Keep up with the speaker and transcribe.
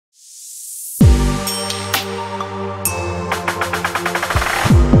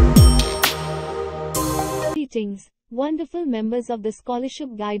Greetings, wonderful members of the scholarship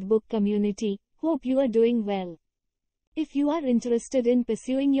guidebook community, hope you are doing well. If you are interested in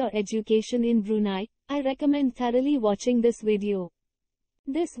pursuing your education in Brunei, I recommend thoroughly watching this video.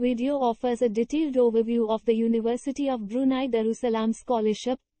 This video offers a detailed overview of the University of Brunei Darussalam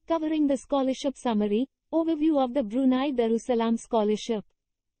Scholarship, covering the scholarship summary, overview of the Brunei Darussalam Scholarship,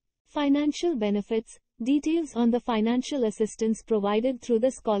 financial benefits, details on the financial assistance provided through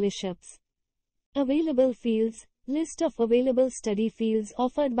the scholarships, available fields, list of available study fields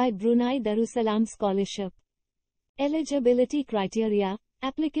offered by Brunei Darussalam Scholarship, eligibility criteria,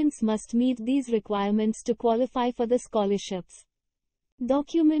 applicants must meet these requirements to qualify for the scholarships,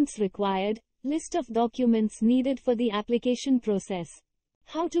 documents required, list of documents needed for the application process,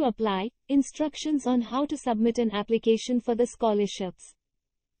 how to apply, instructions on how to submit an application for the scholarships.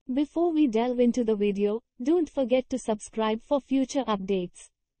 Before we delve into the video, don't forget to subscribe for future updates.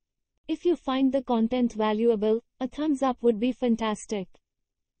 If you find the content valuable, a thumbs up would be fantastic.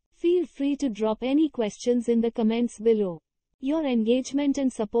 Feel free to drop any questions in the comments below. Your engagement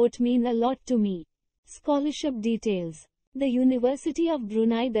and support mean a lot to me. Scholarship details. The University of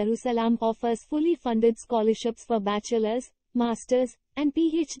Brunei Darussalam offers fully funded scholarships for bachelor's, master's, and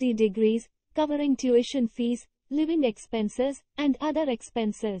PhD degrees, covering tuition fees, living expenses, and other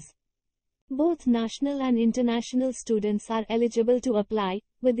expenses. Both national and international students are eligible to apply,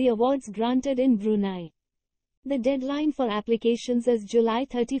 with the awards granted in Brunei. The deadline for applications is July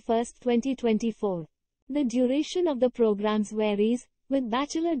 31, 2024. The duration of the programs varies, with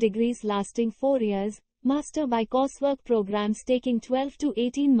bachelor degrees lasting 4 years, master by coursework programs taking 12 to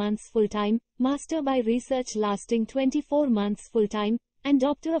 18 months full-time, master by research lasting 24 months full-time, and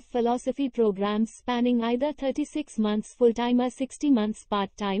Doctor of Philosophy programs spanning either 36 months full-time or 60 months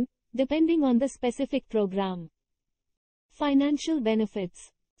part-time, depending on the specific program. Financial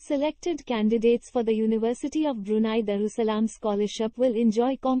benefits. Selected candidates for the University of Brunei Darussalam Scholarship will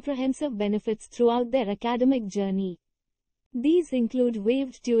enjoy comprehensive benefits throughout their academic journey. These include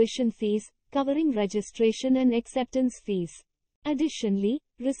waived tuition fees, covering registration and acceptance fees. Additionally,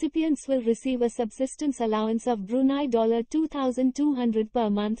 recipients will receive a subsistence allowance of Brunei $2,200 per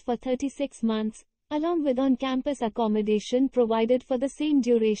month for 36 months, along with on-campus accommodation provided for the same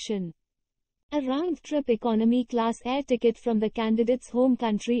duration. A round-trip economy class air ticket from the candidate's home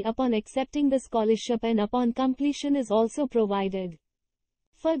country upon accepting the scholarship and upon completion is also provided.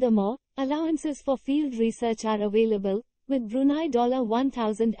 Furthermore, allowances for field research are available, with Brunei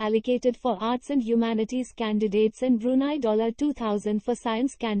 $1,000 allocated for Arts and Humanities candidates and Brunei $2,000 for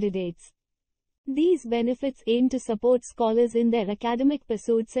science candidates. These benefits aim to support scholars in their academic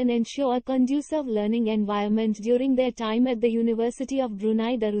pursuits and ensure a conducive learning environment during their time at the University of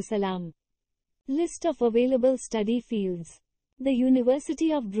Brunei Darussalam. List of available study fields. The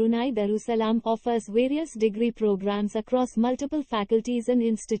University of Brunei Darussalam offers various degree programs across multiple faculties and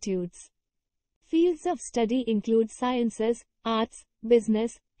institutes. Fields of study include sciences, arts,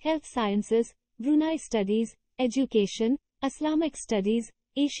 business, health sciences, Brunei studies, education, Islamic studies,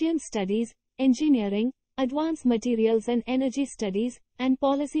 Asian studies, engineering, advanced materials and energy studies, and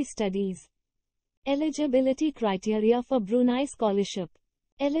policy studies. Eligibility criteria for Brunei scholarship.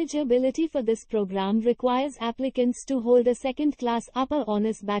 Eligibility for this program requires applicants to hold a second-class upper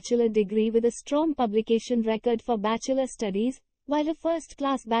honors bachelor degree with a strong publication record for bachelor studies, while a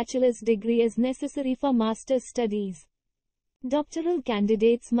first-class bachelor's degree is necessary for master's studies. Doctoral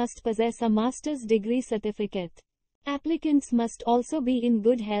candidates must possess a master's degree certificate. Applicants must also be in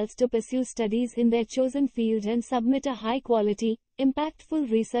good health to pursue studies in their chosen field and submit a high-quality, impactful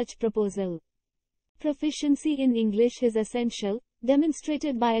research proposal. Proficiency in English is essential,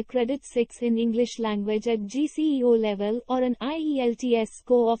 demonstrated by a credit 6 in English language at GCEO level or an IELTS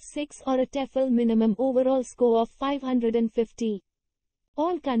score of 6 or a TEFL minimum overall score of 550.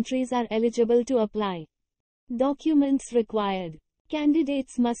 All countries are eligible to apply. Documents required.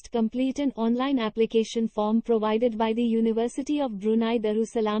 Candidates must complete an online application form provided by the University of Brunei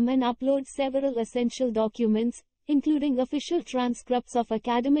Darussalam and upload several essential documents, including official transcripts of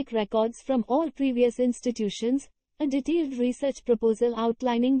academic records from all previous institutions, a detailed research proposal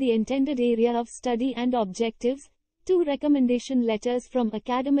outlining the intended area of study and objectives, 2 recommendation letters from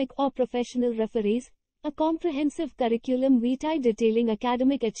academic or professional referees, a comprehensive curriculum vitae detailing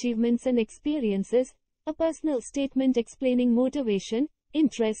academic achievements and experiences, a personal statement explaining motivation,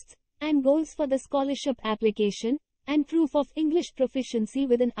 interests, and goals for the scholarship application, and proof of English proficiency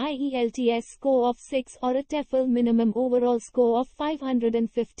with an IELTS score of 6 or a TEFL minimum overall score of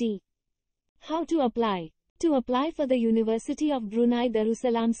 550. How to apply? To apply for the University of Brunei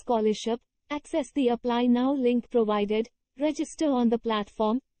Darussalam Scholarship, access the Apply Now link provided, register on the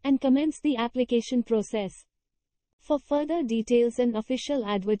platform, and commence the application process. For further details and official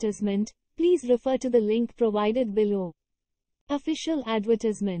advertisement, please refer to the link provided below. Official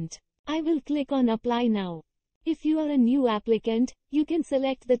advertisement. I will click on Apply now. If you are a new applicant, you can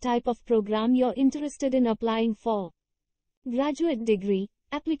select the type of program you're interested in applying for. Graduate degree.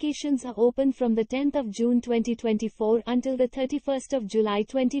 Applications are open from the 10th of June 2024 until the 31st of July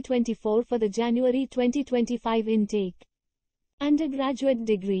 2024 for the January 2025 intake. Undergraduate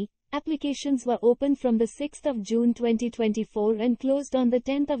degree. Applications were open from the 6th of June 2024 and closed on the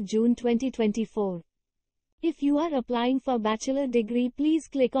 10th of June 2024. If you are applying for bachelor degree, please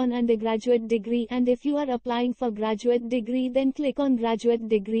click on undergraduate degree, and if you are applying for graduate degree, then click on graduate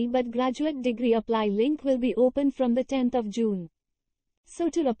degree, but graduate degree apply link will be open from the 10th of June. So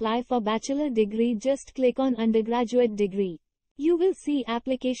to apply for bachelor degree, just click on undergraduate degree. You will see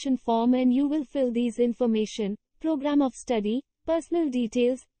application form and you will fill these information: program of study, personal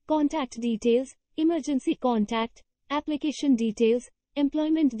details, contact details, emergency contact, application details,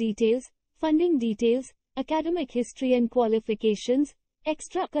 employment details, funding details, academic history and qualifications,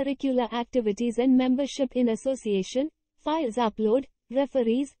 extracurricular activities and membership in association, files upload,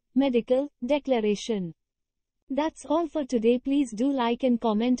 referees, medical, declaration. That's all for today. Please do like and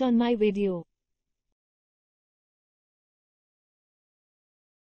comment on my video.